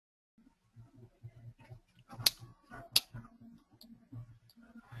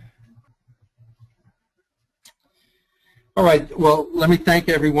All right, well, let me thank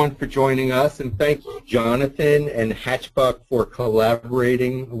everyone for joining us, and thank you, Jonathan and Hatchbuck, for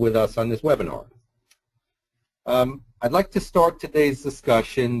collaborating with us on this webinar. I'd like to start today's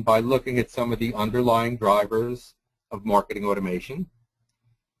discussion by looking at some of the underlying drivers of marketing automation.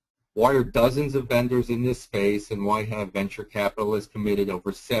 Why are dozens of vendors in this space, and why have venture capitalists committed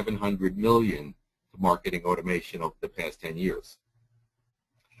over $700 million to marketing automation over the past 10 years?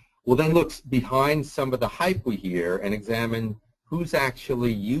 We'll then look behind some of the hype we hear and examine who's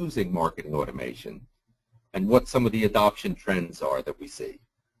actually using marketing automation and what some of the adoption trends are that we see.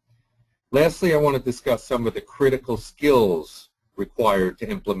 Lastly, I want to discuss some of the critical skills required to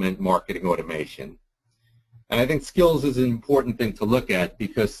implement marketing automation. And I think skills is an important thing to look at,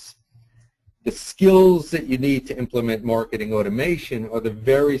 because the skills that you need to implement marketing automation are the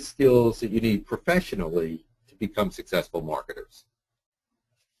very skills that you need professionally to become successful marketers.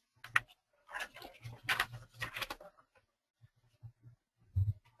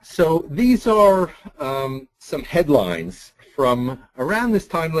 So these are some headlines from around this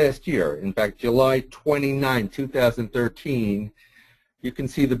time last year. In fact, July 29, 2013, you can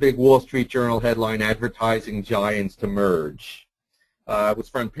see the big Wall Street Journal headline, "Advertising Giants to Merge." It was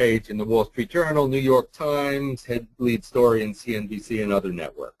front page in the Wall Street Journal, New York Times, head lead story in CNBC and other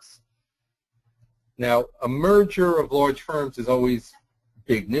networks. Now, a merger of large firms is always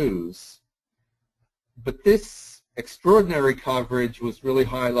big news, but this extraordinary coverage was really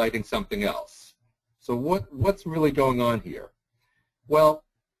highlighting something else. So what's really going on here? Well,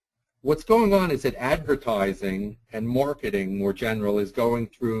 what's going on is that advertising and marketing, more general, is going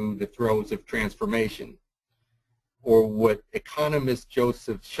through the throes of transformation, or what economist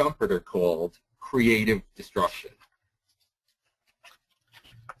Joseph Schumpeter called creative destruction.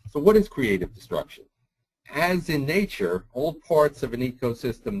 So what is creative destruction? As in nature, old parts of an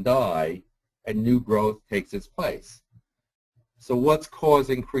ecosystem die and new growth takes its place. So what's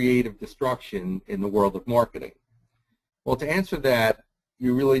causing creative destruction in the world of marketing? Well, to answer that,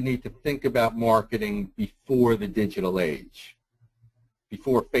 you really need to think about marketing before the digital age,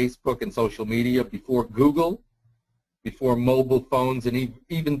 before Facebook and social media, before Google, before mobile phones, and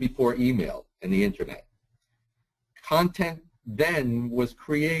even before email and the internet. Content then was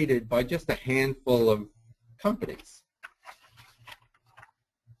created by just a handful of companies.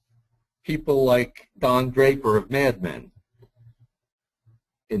 People like Don Draper of Mad Men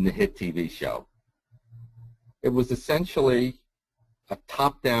in the hit TV show. It was essentially a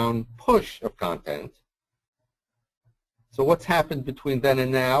top-down push of content. So what's happened between then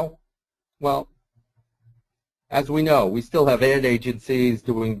and now? Well, as we know, we still have ad agencies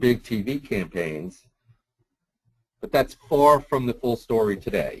doing big TV campaigns, but that's far from the full story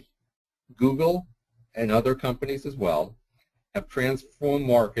today. Google and other companies as well have transformed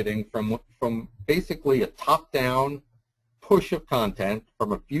marketing from basically a top-down push of content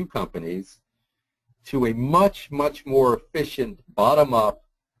from a few companies to a much, much more efficient bottom-up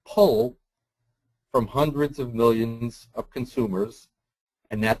pull from hundreds of millions of consumers,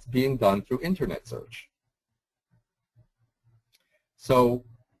 and that's being done through internet search. So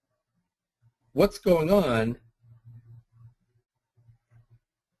what's going on?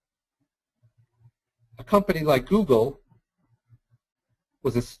 A company like Google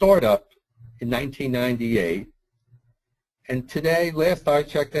was a startup in 1998, and today, last I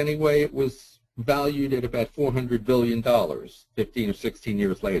checked anyway, it was valued at about $400 billion 15 or 16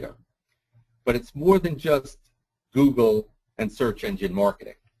 years later. But it's more than just Google and search engine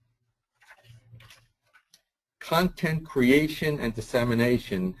marketing. Content creation and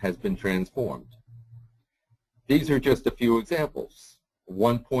dissemination has been transformed. These are just a few examples.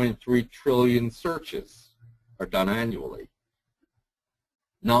 1.3 trillion searches are done annually.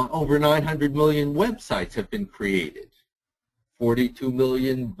 Now, over 900 million websites have been created, 42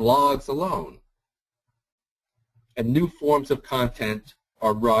 million blogs alone. And new forms of content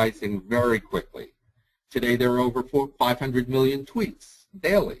are rising very quickly. Today, there are over 500 million tweets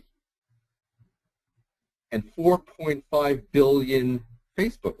daily, and 4.5 billion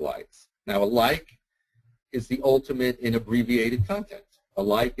Facebook likes. Now, a like is the ultimate in abbreviated content. A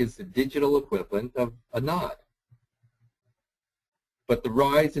like is the digital equivalent of a nod. But the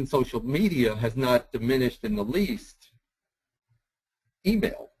rise in social media has not diminished in the least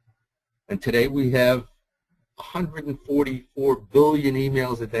email. And today we have 144 billion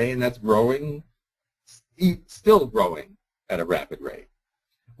emails a day, and that's growing, still growing at a rapid rate.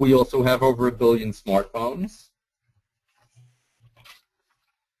 We also have over 1 billion smartphones.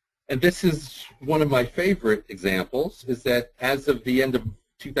 And this is one of my favorite examples, is that as of the end of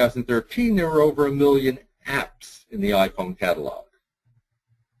 2013, there were over 1 million apps in the iPhone catalog.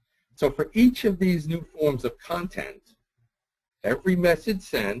 So for each of these new forms of content, Every message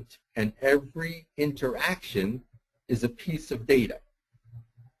sent and every interaction is a piece of data.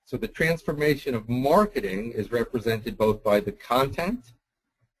 So the transformation of marketing is represented both by the content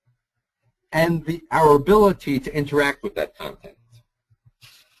and our ability to interact with that content.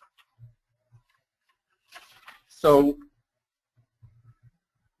 So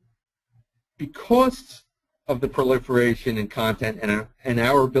because of the proliferation in content and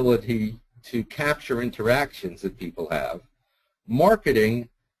our ability to capture interactions that people have, marketing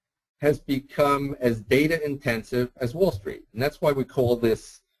has become as data intensive as Wall Street. And that's why we call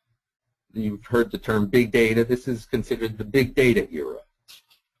this, you've heard the term big data, this is considered the big data era.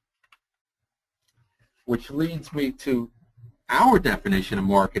 Which leads me to our definition of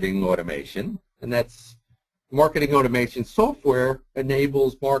marketing automation, and that's marketing automation software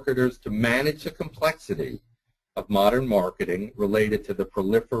enables marketers to manage the complexity of modern marketing related to the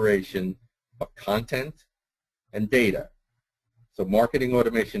proliferation of content and data. So marketing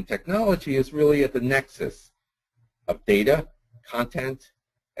automation technology is really at the nexus of data, content,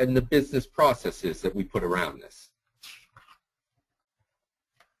 and the business processes that we put around this.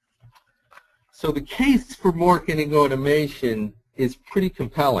 So the case for marketing automation is pretty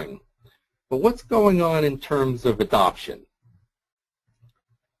compelling. But what's going on in terms of adoption?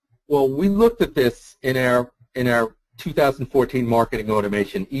 Well, we looked at this in our 2014 marketing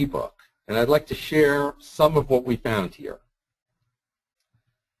automation ebook, and I'd like to share some of what we found here.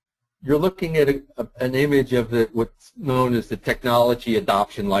 You're looking at an image of what's known as the technology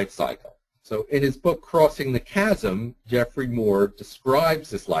adoption life cycle. So in his book, Crossing the Chasm, Jeffrey Moore describes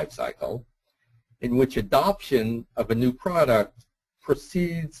this life cycle in which adoption of a new product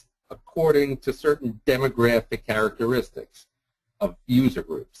proceeds according to certain demographic characteristics of user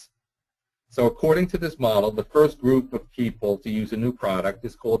groups. So according to this model, the first group of people to use a new product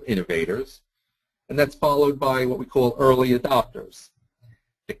is called innovators, and that's followed by what we call early adopters.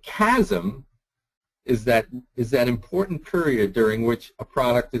 The chasm is that important period during which a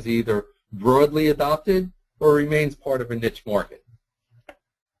product is either broadly adopted or remains part of a niche market.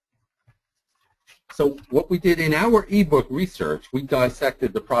 So what we did in our ebook research, we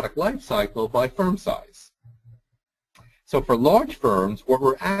dissected the product life cycle by firm size. So for large firms, what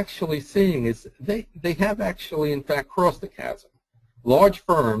we're actually seeing is they have actually, in fact, crossed the chasm. Large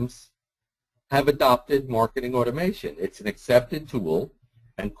firms have adopted marketing automation. It's an accepted tool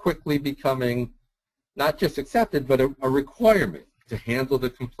and quickly becoming not just accepted, but a requirement to handle the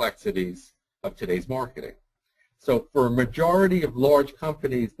complexities of today's marketing. So for a majority of large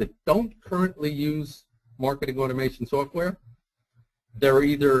companies that don't currently use marketing automation software, they're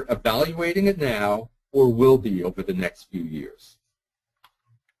either evaluating it now or will be over the next few years.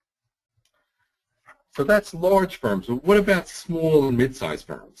 So that's large firms. But what about small and mid-sized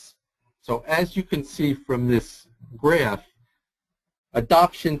firms? So as you can see from this graph,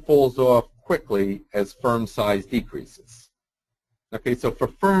 adoption falls off quickly as firm size decreases. Okay, so for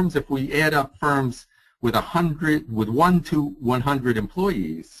firms, if we add up firms with 1 to 100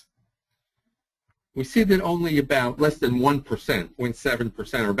 employees, we see that only about less than 1%,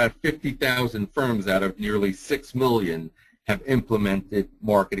 0.7%, or about 50,000 firms out of nearly 6 million have implemented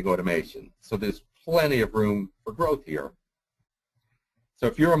marketing automation. So there's plenty of room for growth here. So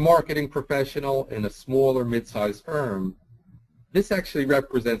if you're a marketing professional in a small or mid-sized firm, this actually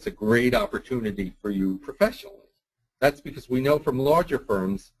represents a great opportunity for you professionally. That's because we know from larger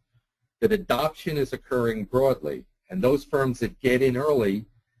firms that adoption is occurring broadly, and those firms that get in early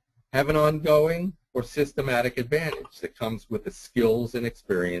have an ongoing or systematic advantage that comes with the skills and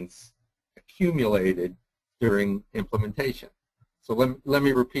experience accumulated during implementation. So let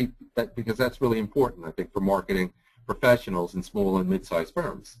me repeat that, because that's really important, I think, for marketing professionals in small and mid-sized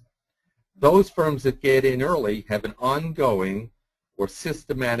firms. Those firms that get in early have an ongoing or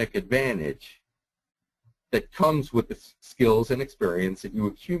systematic advantage that comes with the skills and experience that you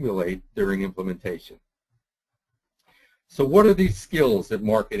accumulate during implementation. So what are these skills that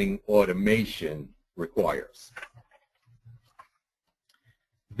marketing automation requires?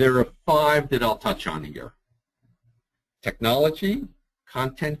 There are 5 that I'll touch on here: technology,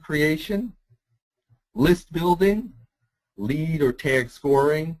 content creation, list building, lead or tag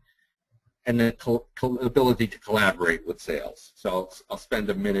scoring, and the ability to collaborate with sales. So I'll spend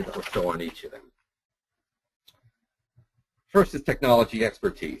a minute or so on each of them. First is technology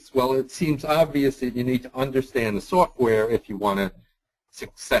expertise. Well, it seems obvious that you need to understand the software if you want to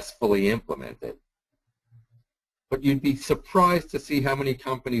successfully implement it. But you'd be surprised to see how many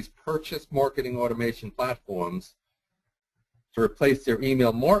companies purchase marketing automation platforms to replace their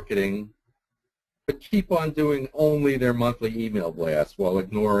email marketing, but keep on doing only their monthly email blast while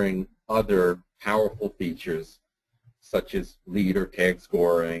ignoring other powerful features such as lead or tag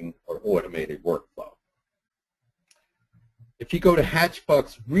scoring or automated workflow. If you go to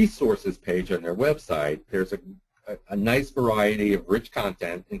Hatchbuck's resources page on their website, there's a nice variety of rich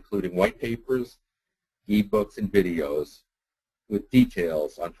content, including white papers, ebooks, and videos with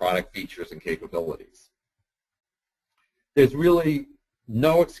details on product features and capabilities. There's really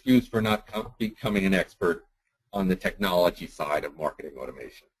no excuse for not becoming an expert on the technology side of marketing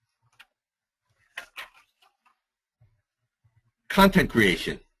automation. Content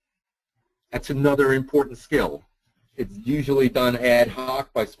creation. That's another important skill. It's usually done ad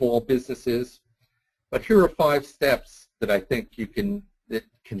hoc by small businesses, but here are 5 steps that I think that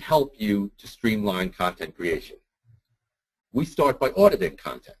can help you to streamline content creation. We start by auditing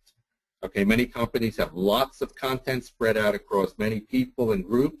content. Okay, many companies have lots of content spread out across many people and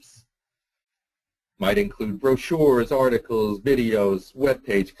groups. Might include brochures, articles, videos, web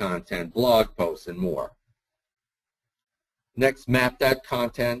page content, blog posts, and more. Next, map that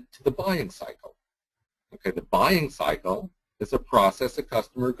content to the buying cycle. Okay, the buying cycle is a process a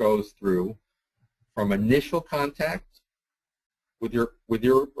customer goes through from initial contact with your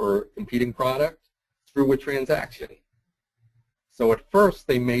or competing product through a transaction. So at first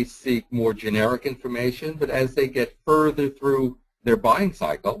they may seek more generic information, but as they get further through their buying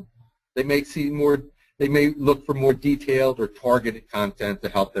cycle, they may look for more detailed or targeted content to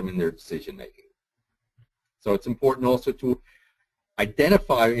help them in their decision making. So it's important also to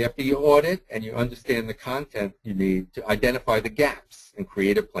identify, after you audit and you understand the content you need, to identify the gaps and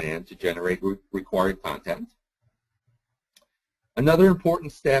create a plan to generate required content. Another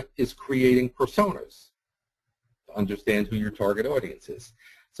important step is creating personas to understand who your target audience is.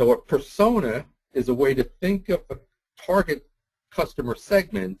 So a persona is a way to think of a target customer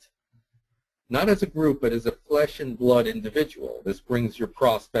segment not as a group, but as a flesh and blood individual. This brings your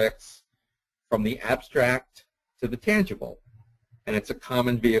prospects from the abstract to the tangible. And it's a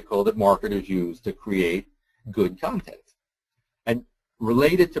common vehicle that marketers use to create good content. And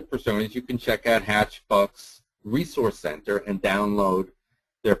related to personas, you can check out Hatchbuck's Resource Center and download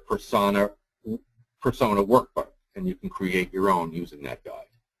their persona workbook, and you can create your own using that guide.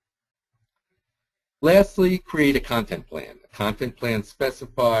 Lastly, create a content plan. A content plan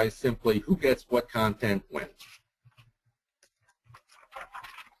specifies simply who gets what content when.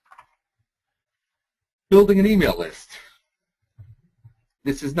 Building an email list.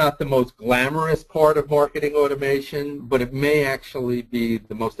 This is not the most glamorous part of marketing automation, but it may actually be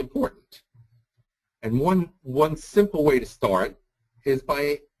the most important. And one simple way to start is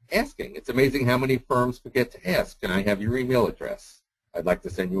by asking. It's amazing how many firms forget to ask, can I have your email address? I'd like to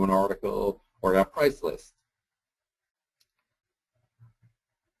send you an article or a price list.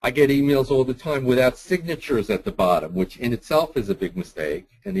 I get emails all the time without signatures at the bottom, which in itself is a big mistake,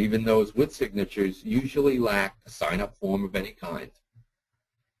 and even those with signatures usually lack a sign-up form of any kind.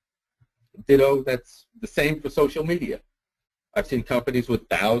 Ditto, that's the same for social media. I've seen companies with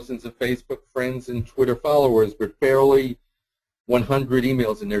thousands of Facebook friends and Twitter followers but barely 100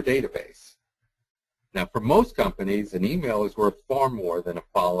 emails in their database. Now, for most companies, an email is worth far more than a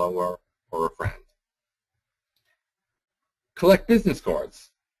follower or a friend. Collect business cards,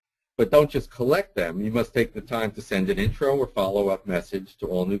 but don't just collect them. You must take the time to send an intro or follow-up message to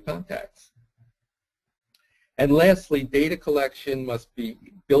all new contacts. And lastly, data collection must be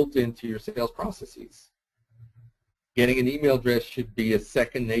built into your sales processes. Getting an email address should be as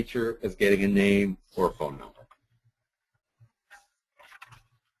second nature as getting a name or a phone number.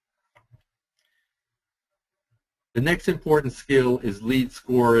 The next important skill is lead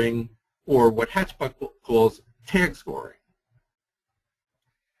scoring, or what Hatchbuck calls tag scoring.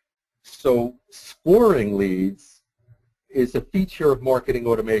 So scoring leads is a feature of marketing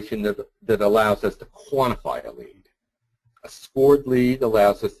automation that allows us to quantify a lead. A scored lead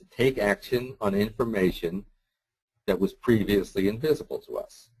allows us to take action on information that was previously invisible to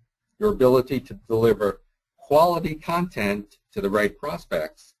us. Your ability to deliver quality content to the right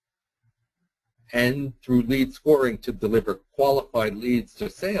prospects and through lead scoring to deliver qualified leads to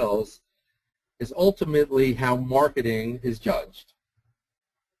sales is ultimately how marketing is judged.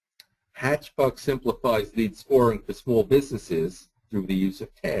 Hatchbuck simplifies lead scoring for small businesses through the use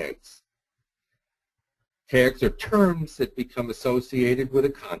of tags. Tags are terms that become associated with a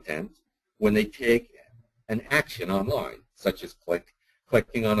content when they take an action online, such as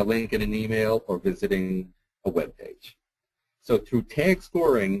clicking on a link in an email or visiting a web page. So through tag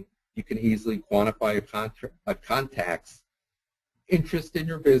scoring, you can easily quantify a contact's interest in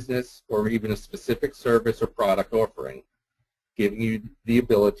your business or even a specific service or product offering, giving you the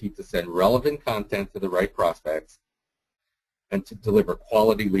ability to send relevant content to the right prospects and to deliver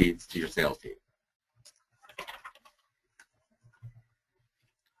quality leads to your sales team.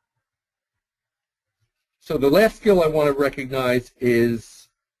 So the last skill I want to recognize is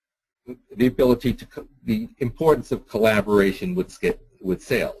the ability to, the importance of collaboration with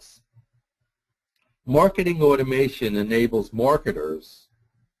sales. Marketing automation enables marketers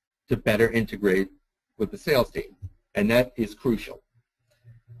to better integrate with the sales team, and that is crucial.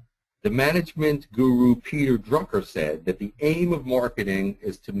 The management guru Peter Drucker said that the aim of marketing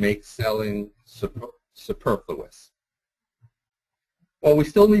is to make selling superfluous. Well, we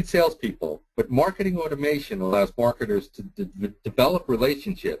still need salespeople, but marketing automation allows marketers to develop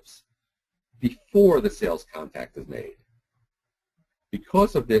relationships before the sales contact is made.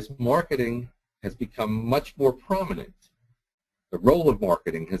 Because of this, marketing has become much more prominent. The role of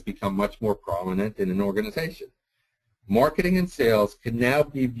marketing has become much more prominent in an organization. Marketing and sales can now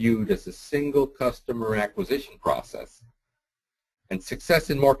be viewed as a single customer acquisition process. And success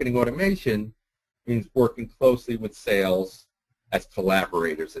in marketing automation means working closely with sales as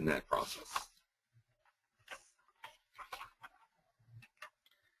collaborators in that process.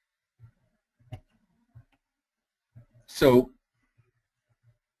 So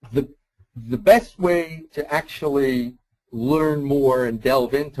the best way to actually learn more and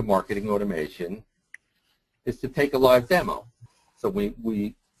delve into marketing automation is to take a live demo. So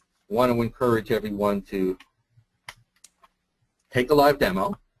we want to encourage everyone to take a live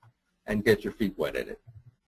demo and get your feet wet at it.